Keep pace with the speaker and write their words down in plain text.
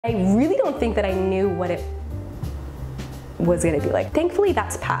I really don't think that I knew what it was gonna be like. Thankfully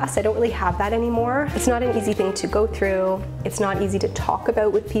that's past. I don't really have that anymore. It's not an easy thing to go through. It's not easy to talk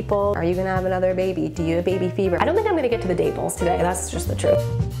about with people. Are you gonna have another baby? Do you have baby fever? I don't think I'm gonna get to the date balls today. That's just the truth.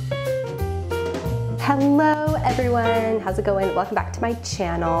 Hello everyone, how's it going? Welcome back to my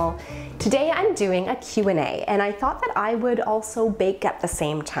channel. Today I'm doing a Q&A and I thought that I would also bake at the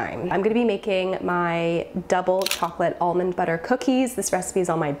same time. I'm gonna be making my double chocolate almond butter cookies. This recipe is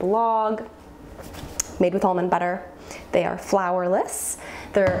on my blog, made with almond butter. They are flourless.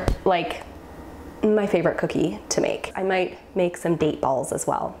 They're like my favorite cookie to make. I might make some date balls as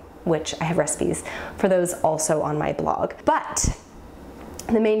well, which I have recipes for those also on my blog. But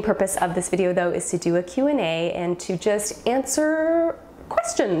the main purpose of this video though is to do a Q&A and to just answer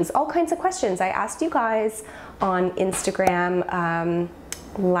questions, all kinds of questions. I asked you guys on Instagram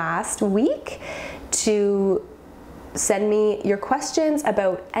last week to send me your questions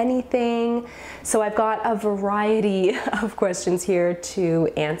about anything. So I've got a variety of questions here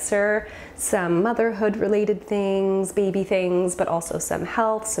to answer. Some motherhood related things, baby things, but also some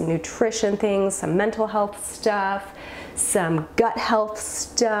health, some nutrition things, some mental health stuff, some gut health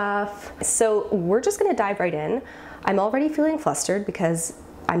stuff. So we're just gonna dive right in. I'm already feeling flustered because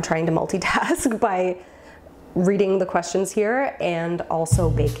I'm trying to multitask by reading the questions here and also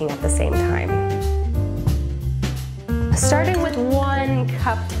baking at the same time. Starting with 1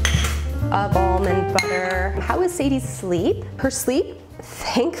 cup of almond butter. How is Sadie's sleep? Her sleep,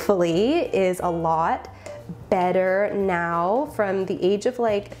 thankfully, is a lot better now. From the age of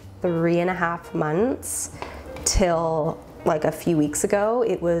like 3.5 months till like a few weeks ago,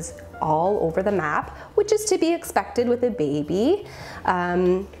 it was all over the map, which is to be expected with a baby.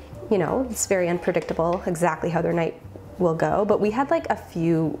 You know, it's very unpredictable exactly how their night will go, but we had like a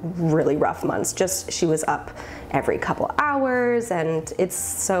few really rough months. Just she was up every couple hours and it's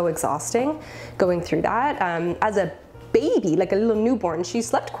so exhausting going through that. As a baby, like a little newborn, she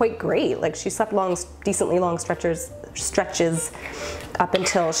slept quite great. Like she slept long, decently long stretches up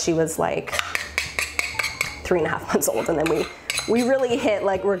until she was like 3.5 months old, and then we really hit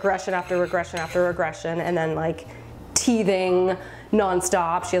like regression after regression after regression, and then like teething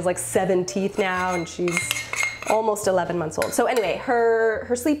nonstop. She has like 7 teeth now and she's almost 11 months old. So anyway,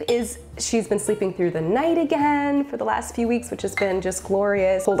 her sleep is, she's been sleeping through the night again for the last few weeks, which has been just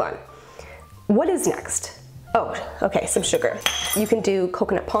glorious. Hold on, what is next? Oh, okay, some sugar. You can do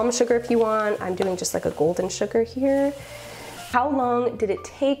coconut palm sugar if you want. I'm doing just like a golden sugar here. How long did it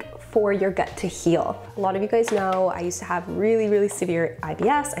take for your gut to heal? A lot of you guys know I used to have really, really severe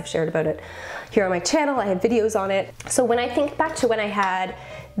IBS. I've shared about it here on my channel. I have videos on it. So when I think back to when I had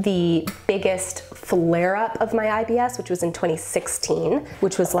the biggest flare-up of my IBS, which was in 2016,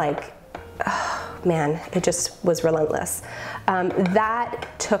 which was like, oh man, it just was relentless. That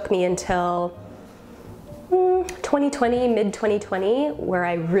took me until 2020, mid-2020, where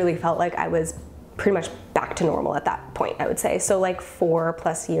I really felt like I was pretty much back to normal at that point, I would say. So like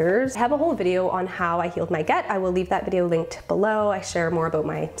 4+ years. I have a whole video on how I healed my gut. I will leave that video linked below. I share more about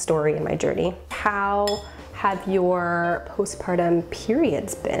my story and my journey. How have your postpartum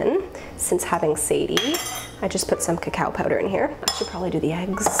periods been since having Sadie? I just put some cacao powder in here. I should probably do the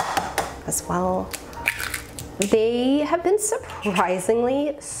eggs as well. They have been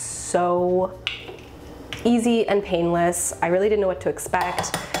surprisingly so easy and painless. I really didn't know what to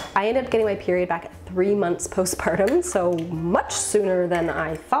expect. I ended up getting my period back at 3 months postpartum, so much sooner than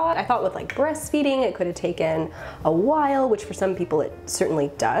I thought. I thought with like breastfeeding, it could have taken a while, which for some people it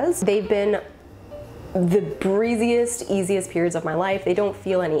certainly does. They've been the breeziest, easiest periods of my life. They don't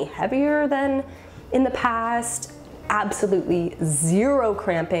feel any heavier than in the past. Absolutely zero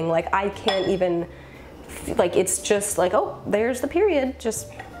cramping. Like I can't even, like it's just like, oh, there's the period, just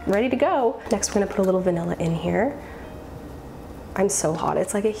ready to go. Next, we're gonna put a little vanilla in here. I'm so hot.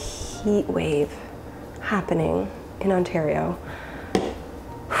 It's like a heat wave happening in Ontario.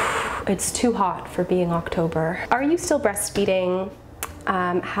 It's too hot for being October. Are you still breastfeeding?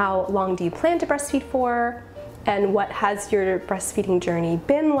 How long do you plan to breastfeed for? And what has your breastfeeding journey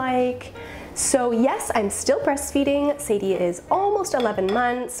been like? So yes, I'm still breastfeeding. Sadie is almost 11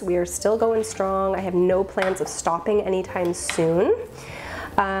 months. We are still going strong. I have no plans of stopping anytime soon.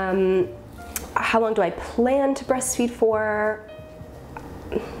 How long do I plan to breastfeed for?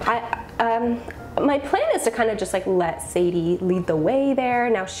 My plan is to kind of just like let Sadie lead the way there.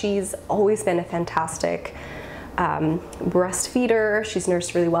 Now she's always been a fantastic breastfeeder. She's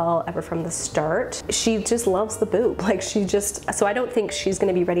nursed really well ever from the start. She just loves the boob. Like she just, so I don't think she's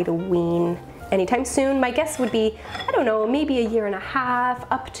gonna be ready to wean anytime soon. My guess would be, I don't know, maybe 1.5 years,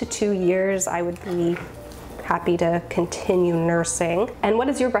 up to 2 years, I would be happy to continue nursing. And what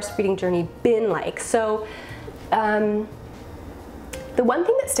has your breastfeeding journey been like? So the one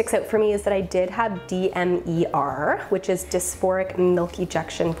thing that sticks out for me is that I did have DMER, which is dysphoric milk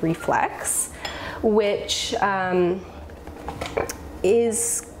ejection reflex, which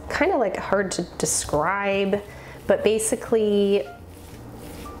is kind of like hard to describe, but basically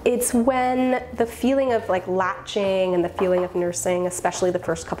it's when the feeling of like latching and the feeling of nursing, especially the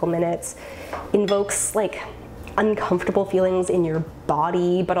first couple minutes, invokes like uncomfortable feelings in your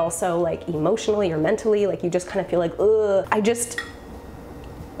body, but also like emotionally or mentally, like you just kind of feel like, ugh. I just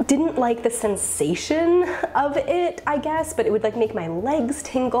didn't like the sensation of it, I guess, but it would like make my legs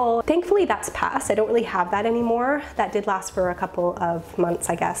tingle. Thankfully that's passed. I don't really have that anymore. That did last for a couple of months,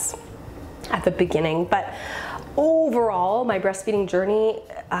 I guess, at the beginning. But overall, my breastfeeding journey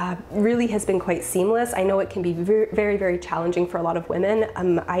really has been quite seamless. I know it can be very, very challenging for a lot of women.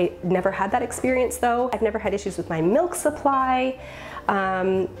 I never had that experience though. I've never had issues with my milk supply.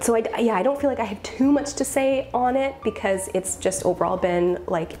 So I don't feel like I have too much to say on it because it's just overall been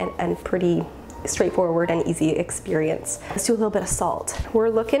like a pretty straightforward and easy experience. Let's do a little bit of salt. We're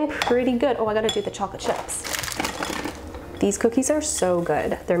looking pretty good. Oh, I gotta do the chocolate chips. These cookies are so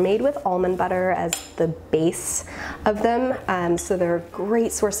good. They're made with almond butter as the base of them. So they're a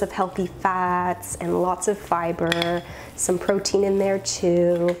great source of healthy fats and lots of fiber, some protein in there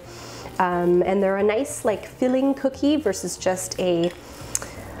too. And they're a nice like filling cookie versus just a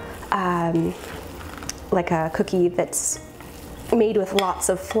like a cookie that's made with lots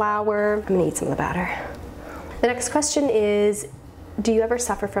of flour. I'm gonna eat some of the batter. The next question is, do you ever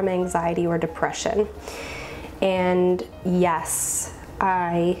suffer from anxiety or depression? And yes,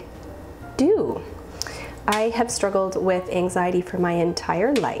 I do. I have struggled with anxiety for my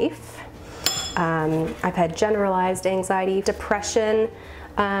entire life. I've had generalized anxiety. Depression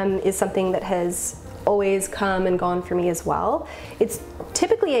is something that has always come and gone for me as well. It's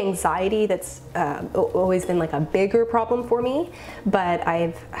typically anxiety that's always been like a bigger problem for me, but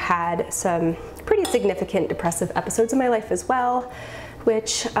I've had some pretty significant depressive episodes in my life as well,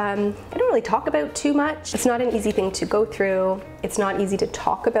 which I don't really talk about too much. It's not an easy thing to go through. It's not easy to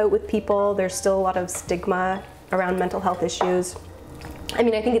talk about with people. There's still a lot of stigma around mental health issues. I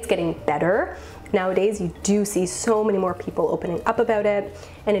mean, I think it's getting better. Nowadays, you do see so many more people opening up about it,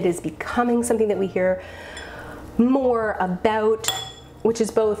 and it is becoming something that we hear more about, which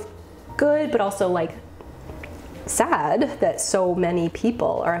is both good, but also like sad that so many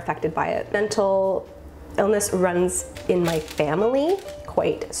people are affected by it. Mental illness runs in my family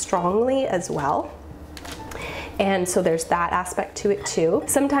quite strongly as well. And so there's that aspect to it too.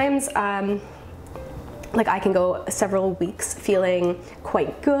 Sometimes, like I can go several weeks feeling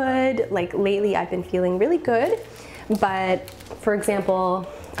quite good. Like lately I've been feeling really good. But for example,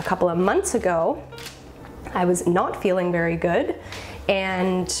 a couple of months ago, I was not feeling very good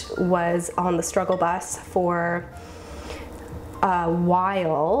and was on the struggle bus for a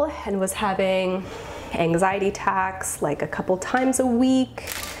while and was having anxiety attacks like a couple times a week,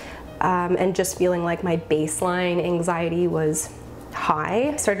 and just feeling like my baseline anxiety was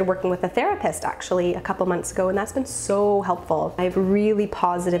high. I started working with a therapist actually a couple months ago, and that's been so helpful. I have really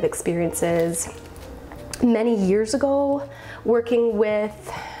positive experiences many years ago working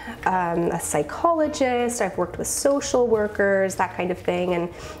with a psychologist. I've worked with social workers, that kind of thing, and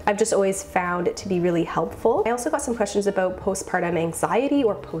I've just always found it to be really helpful. I also got some questions about postpartum anxiety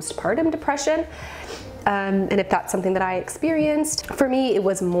or postpartum depression, and if that's something that I experienced. For me, it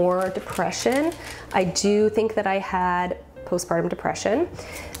was more depression. I do think that I had postpartum depression.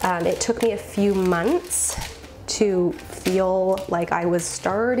 It took me a few months to feel like I was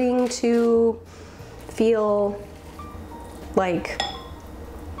starting to feel like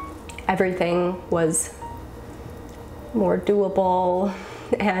everything was more doable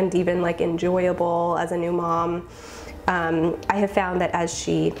and even like enjoyable as a new mom. I have found that as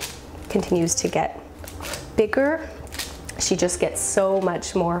she continues to get bigger, she just gets so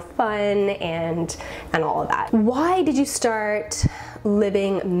much more fun and all of that. Why did you start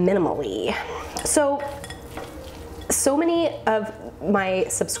living minimally? So many of my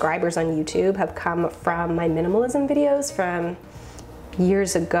subscribers on YouTube have come from my minimalism videos from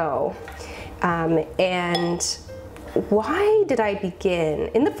years ago. And why did I begin?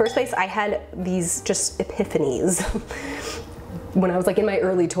 In the first place, I had these just epiphanies when I was like in my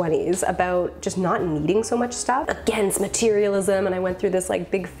early 20s about just not needing so much stuff, against materialism, and I went through this like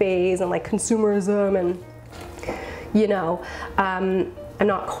big phase and like consumerism, and you know, I'm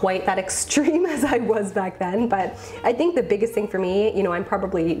not quite that extreme as I was back then, but I think the biggest thing for me, you know, I'm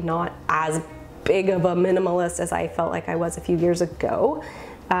probably not as big of a minimalist as I felt like I was a few years ago.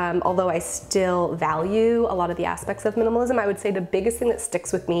 Although I still value a lot of the aspects of minimalism, I would say the biggest thing that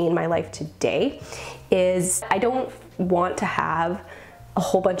sticks with me in my life today is I don't want to have a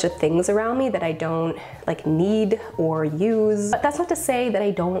whole bunch of things around me that I don't like need or use. But that's not to say that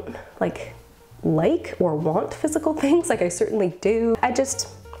I don't like or want physical things. Like I certainly do. I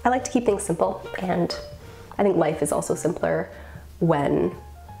like to keep things simple, and I think life is also simpler when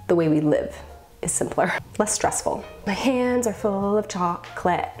the way we live is simpler, less stressful. My hands are full of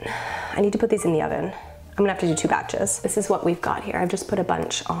chocolate. I need to put these in the oven. I'm gonna have to do 2 batches. This is what we've got here. I've just put a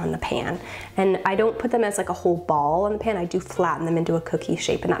bunch on the pan, and I don't put them as like a whole ball on the pan. I do flatten them into a cookie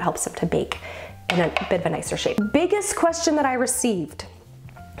shape, and that helps them to bake in a bit of a nicer shape. Biggest question that I received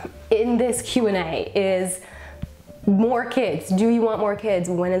in this Q&A is more kids. Do you want more kids?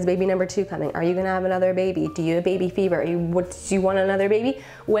 When is baby number 2 coming? Are you gonna have another baby? Do you have baby fever? Do you want another baby?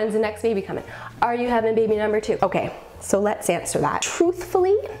 When's the next baby coming? Are you having baby number 2? Okay, so let's answer that.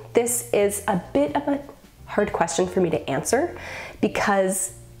 Truthfully, this is a bit of a hard question for me to answer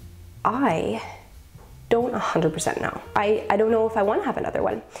because I don't 100% know. I don't know if I want to have another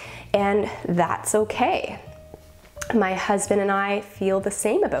one, and that's okay. My husband and I feel the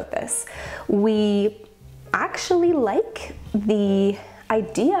same about this. We actually like the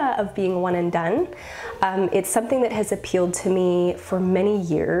idea of being one and done. It's something that has appealed to me for many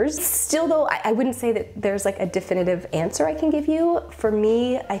years. Still though, I wouldn't say that there's like a definitive answer I can give you. For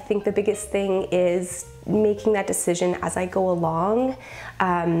me, I think the biggest thing is making that decision as I go along.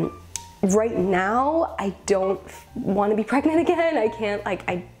 Right now, I don't want to be pregnant again. I can't,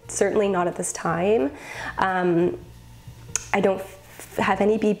 I certainly not at this time. I don't have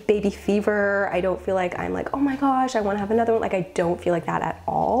any baby fever. I don't feel like I'm like, oh my gosh, I want to have another one. Like, I don't feel like that at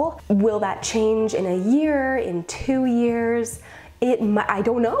all. Will that change in a year, in 2 years? I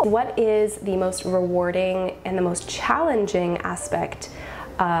don't know. What is the most rewarding and the most challenging aspect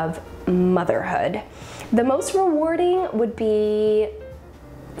of motherhood? The most rewarding would be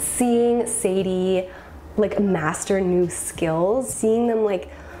seeing Sadie like master new skills, seeing them like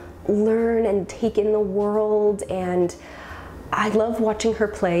learn and take in the world. And I love watching her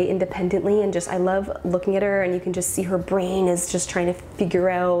play independently, and I love looking at her, and you can just see her brain is just trying to figure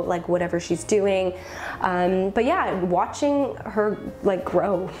out like whatever she's doing. But yeah, watching her like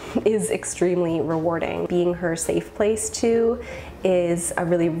grow is extremely rewarding. Being her safe place too is a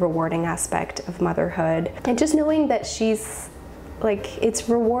really rewarding aspect of motherhood. And just knowing that she's like, it's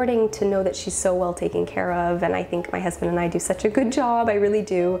rewarding to know that she's so well taken care of, and I think my husband and I do such a good job, I really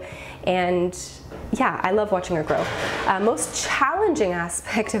do. And yeah, I love watching her grow. Most challenging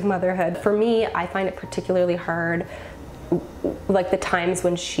aspect of motherhood, for me, I find it particularly hard, like the times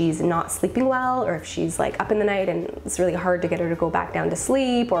when she's not sleeping well, or if she's like up in the night and it's really hard to get her to go back down to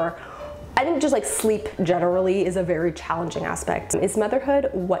sleep, or I think just like sleep generally is a very challenging aspect. Is motherhood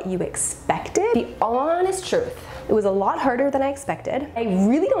what you expected? The honest truth, it was a lot harder than I expected. I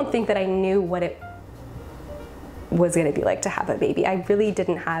really don't think that I knew what it was gonna be like to have a baby. I really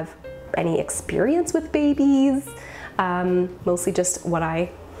didn't have any experience with babies, mostly just what I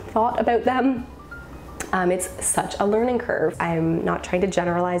thought about them. It's such a learning curve. I'm not trying to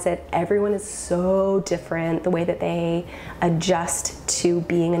generalize it. Everyone is so different, the way that they adjust to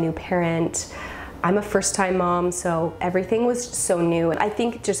being a new parent. I'm a first-time mom, so everything was so new. And I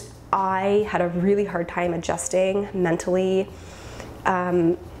think just I had a really hard time adjusting mentally.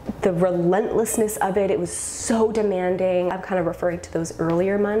 The relentlessness of it was so demanding. I'm kind of referring to those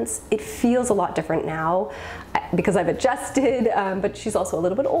earlier months. It feels a lot different now because I've adjusted, but she's also a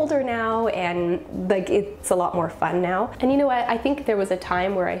little bit older now, and like it's a lot more fun now. And you know what? I think there was a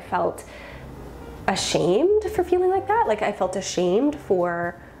time where I felt ashamed for feeling like that. Like I felt ashamed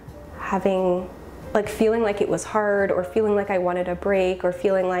for having, like feeling like it was hard, or feeling like I wanted a break, or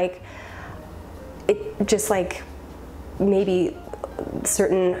feeling like it just like maybe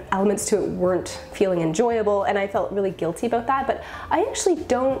certain elements to it weren't feeling enjoyable, and I felt really guilty about that. But I actually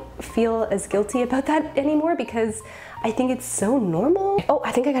don't feel as guilty about that anymore because I think it's so normal. Oh,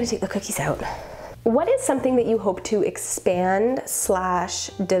 I think I gotta take the cookies out. What is something that you hope to expand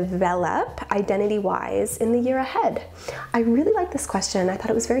 / develop identity-wise in the year ahead? I really like this question. I thought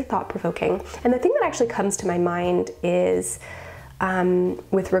it was very thought-provoking. And the thing that actually comes to my mind is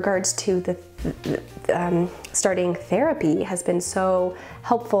with regards to the starting therapy has been so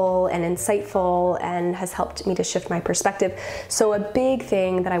helpful and insightful, and has helped me to shift my perspective. So a big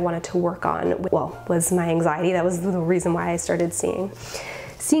thing that I wanted to work on, well, was my anxiety. That was the reason why I started seeing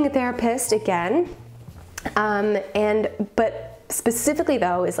a therapist again. But specifically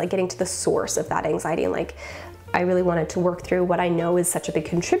though, is like getting to the source of that anxiety, and like I really wanted to work through what I know is such a big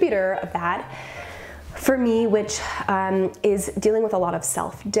contributor of that. for me, which is dealing with a lot of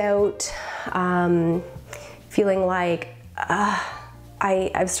self-doubt, feeling like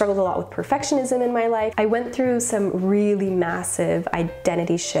I've struggled a lot with perfectionism in my life. I went through some really massive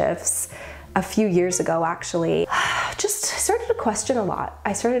identity shifts a few years ago, actually. Just started to question a lot.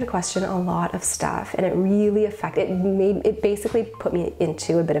 I started to question a lot of stuff, and it really it basically put me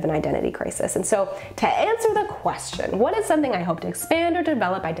into a bit of an identity crisis. And so to answer the question, what is something I hope to expand or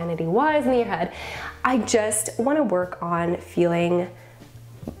develop identity-wise in your head? I just want to work on feeling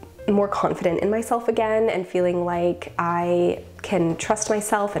more confident in myself again, and feeling like I can trust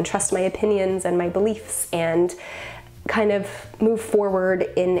myself and trust my opinions and my beliefs, and kind of move forward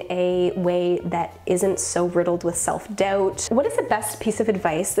in a way that isn't so riddled with self-doubt. What is the best piece of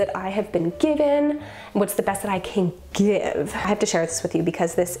advice that I have been given? What's the best that I can give? I have to share this with you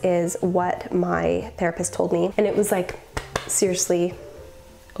because this is what my therapist told me, and it was like, seriously,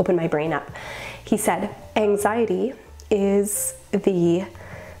 open my brain up. He said, anxiety is the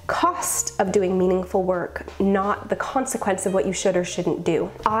cost of doing meaningful work, not the consequence of what you should or shouldn't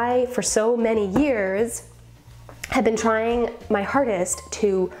do. I, for so many years, have been trying my hardest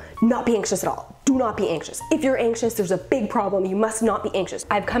to not be anxious at all. Do not be anxious. If you're anxious, there's a big problem. You must not be anxious.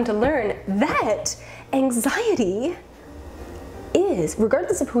 I've come to learn that anxiety is,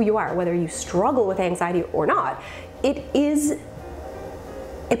 regardless of who you are, whether you struggle with anxiety or not, it is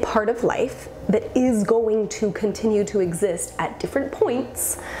a part of life that is going to continue to exist at different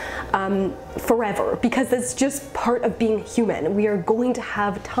points forever, because that's just part of being human. We are going to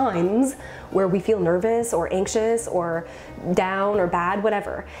have times where we feel nervous or anxious or down or bad,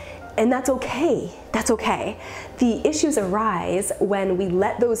 whatever. And that's okay. That's okay. The issues arise when we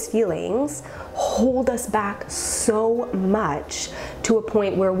let those feelings hold us back so much to a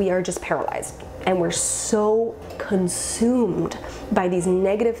point where we are just paralyzed. And we're so consumed by these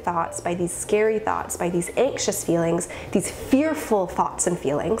negative thoughts, by these scary thoughts, by these anxious feelings, these fearful thoughts and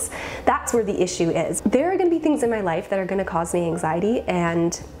feelings. That's where the issue is. There are going to be things in my life that are going to cause me anxiety,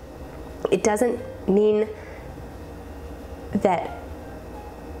 and it doesn't mean that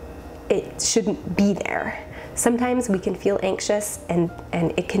it shouldn't be there. Sometimes we can feel anxious and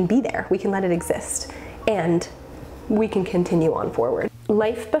it can be there. We can let it exist, and we can continue on forward.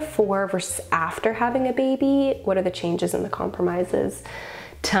 Life before versus after having a baby, what are the changes and the compromises?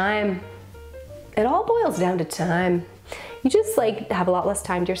 Time. It all boils down to time. You just like have a lot less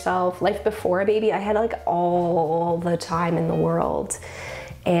time to yourself. Life before a baby, I had like all the time in the world,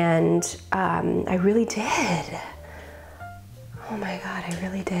 and I really did. Oh my God, I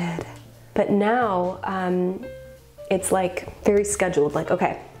really did. But now it's like very scheduled, like,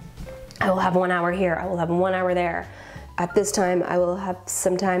 okay, I will have 1 hour here, I will have 1 hour there. At this time, I will have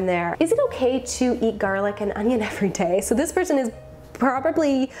some time there. Is it okay to eat garlic and onion every day? So this person is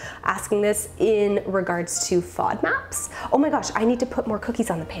probably asking this in regards to FODMAPs. Oh my gosh, I need to put more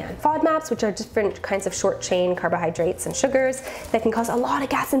cookies on the pan. FODMAPs, which are different kinds of short chain carbohydrates and sugars that can cause a lot of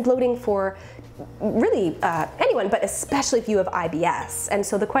gas and bloating for really anyone, but especially if you have IBS. And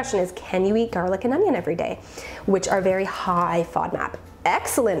so the question is, can you eat garlic and onion every day, which are very high FODMAP?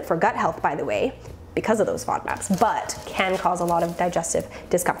 Excellent for gut health, by the way, because of those FODMAPs, but can cause a lot of digestive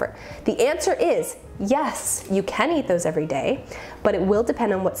discomfort. The answer is yes, you can eat those every day, but it will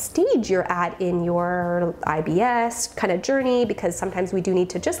depend on what stage you're at in your IBS kind of journey, because sometimes we do need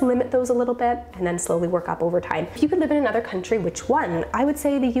to just limit those a little bit and then slowly work up over time. If you could live in another country, which one? I would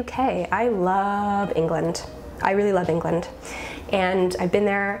say the UK. I love England. I really love England. And I've been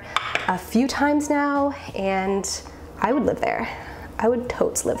there a few times now, and I would live there. I would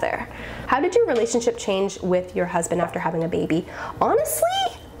totes live there. How did your relationship change with your husband after having a baby? Honestly,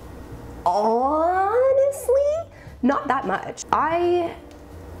 not that much. I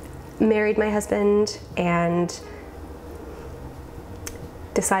married my husband and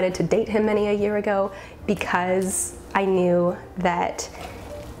decided to date him many a year ago because I knew that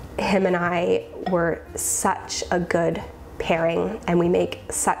him and I were such a good pairing, and we make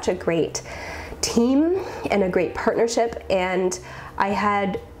such a great team and a great partnership, and I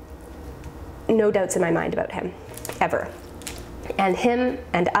had no doubts in my mind about him, ever. And him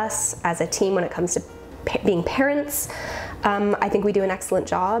and us as a team when it comes to being parents, I think we do an excellent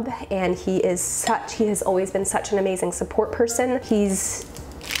job, and he has always been such an amazing support person. He's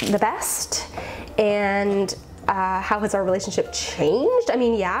the best. And how has our relationship changed? I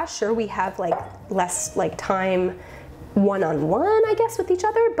mean, yeah, sure, we have like less like time one-on-one, I guess, with each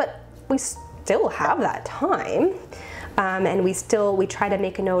other, but we still have that time. And we try to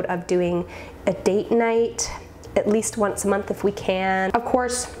make a note of doing a date night at least once a month if we can. Of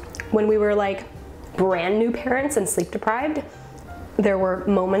course, when we were like brand new parents and sleep deprived, there were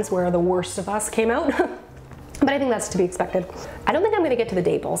moments where the worst of us came out. But I think that's to be expected. I don't think I'm gonna get to the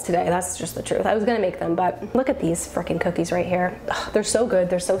date balls today. That's just the truth. I was gonna make them, but look at these frickin' cookies right here. Ugh, they're so good.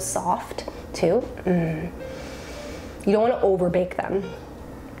 They're so soft too. You don't wanna over bake them.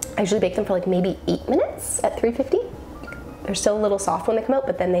 I usually bake them for like maybe 8 minutes at 350. They're still a little soft when they come out,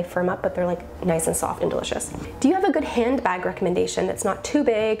 but then they firm up, but they're like nice and soft and delicious. Do you have a good handbag recommendation that's not too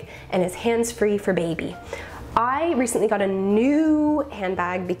big and is hands-free for baby? I recently got a new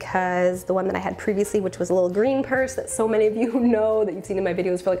handbag because the one that I had previously, which was a little green purse that so many of you know that you've seen in my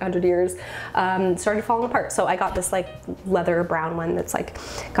videos for like 100 years, started falling apart. So I got this like leather brown one that's like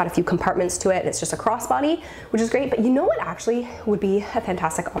got a few compartments to it, and it's just a crossbody, which is great. But you know what actually would be a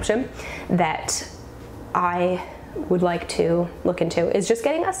fantastic option that I would like to look into is just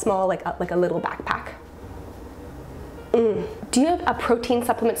getting a small, like a little backpack. Do you have a protein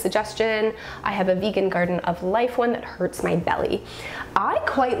supplement suggestion? I have a vegan Garden of Life one that hurts my belly. I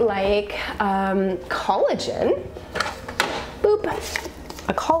quite like collagen. Boop.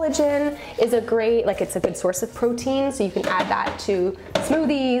 A collagen is a great, like it's a good source of protein, so you can add that to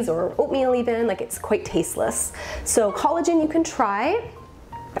smoothies or oatmeal even, like it's quite tasteless. So collagen you can try.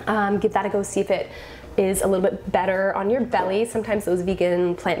 Give that a go, see if it is a little bit better on your belly. Sometimes those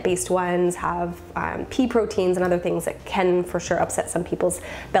vegan plant-based ones have pea proteins and other things that can for sure upset some people's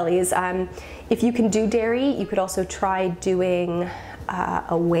bellies. If you can do dairy, you could also try doing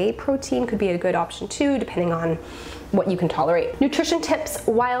a whey protein, could be a good option too, depending on what you can tolerate. Nutrition tips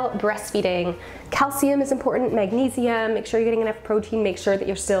while breastfeeding. Calcium is important, magnesium, make sure you're getting enough protein, make sure that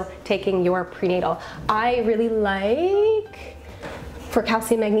you're still taking your prenatal. I really like, for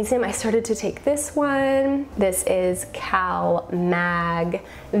calcium magnesium, I started to take this one. This is Cal Mag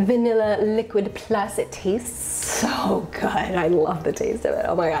Vanilla Liquid Plus. It tastes so good. I love the taste of it.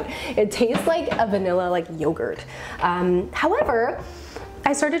 Oh my God. It tastes like a vanilla like yogurt. However,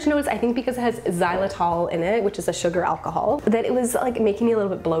 I started to notice, I think because it has xylitol in it, which is a sugar alcohol, that it was like making me a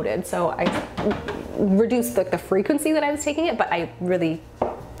little bit bloated. So I reduced like the frequency that I was taking it, but I really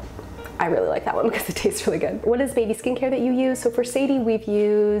like that one because it tastes really good. What is baby skincare that you use? So for Sadie, we've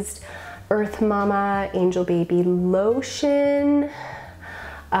used Earth Mama Angel Baby Lotion,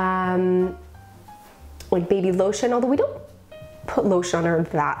 like baby lotion, although we don't put lotion on her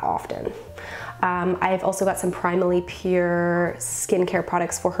that often. I've also got some Primally Pure skincare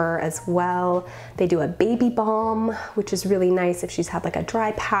products for her as well. They do a baby balm, which is really nice if she's had like a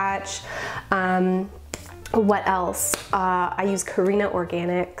dry patch. What else? I use Karina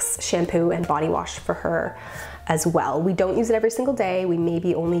Organics shampoo and body wash for her as well. We don't use it every single day. We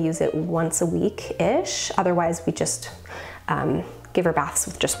maybe only use it once a week-ish. Otherwise, we just give her baths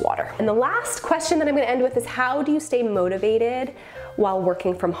with just water. And the last question that I'm gonna end with is, how do you stay motivated while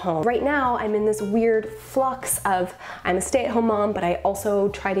working from home? Right now, I'm in this weird flux of, I'm a stay-at-home mom, but I also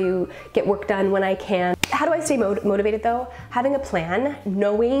try to get work done when I can. How do I stay motivated though? Having a plan,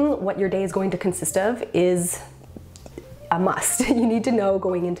 knowing what your day is going to consist of is a must. You need to know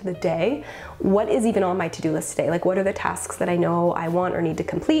going into the day, what is even on my to-do list today? Like what are the tasks that I know I want or need to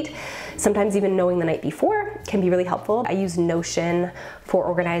complete? Sometimes even knowing the night before can be really helpful. I use Notion for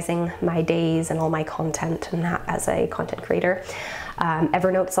organizing my days and all my content and that as a content creator.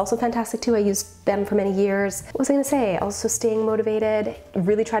 Evernote's also fantastic too. I used them for many years. What was I gonna say? Also staying motivated,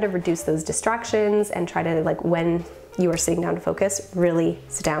 really try to reduce those distractions and try to, like, when you are sitting down to focus, really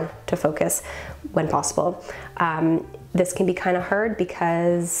sit down to focus when possible. This can be kind of hard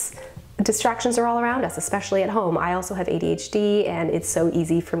because distractions are all around us, especially at home. I also have ADHD and it's so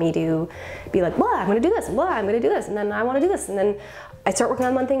easy for me to be like, well, I'm gonna do this, well, I'm gonna do this, and then I wanna do this, and then I start working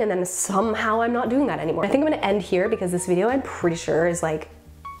on one thing and then somehow I'm not doing that anymore. I think I'm gonna end here because this video I'm pretty sure is like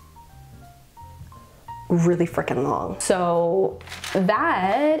really freaking long. So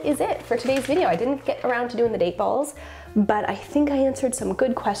that is it for today's video. I didn't get around to doing the date balls, but I think I answered some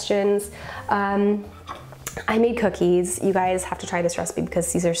good questions. I made cookies. You guys have to try this recipe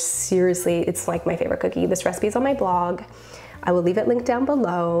because these are seriously, it's like my favorite cookie. This recipe is on my blog. I will leave it linked down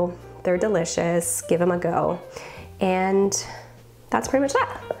below. They're delicious. Give them a go. And that's pretty much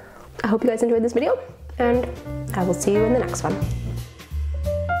that. I hope you guys enjoyed this video and I will see you in the next one.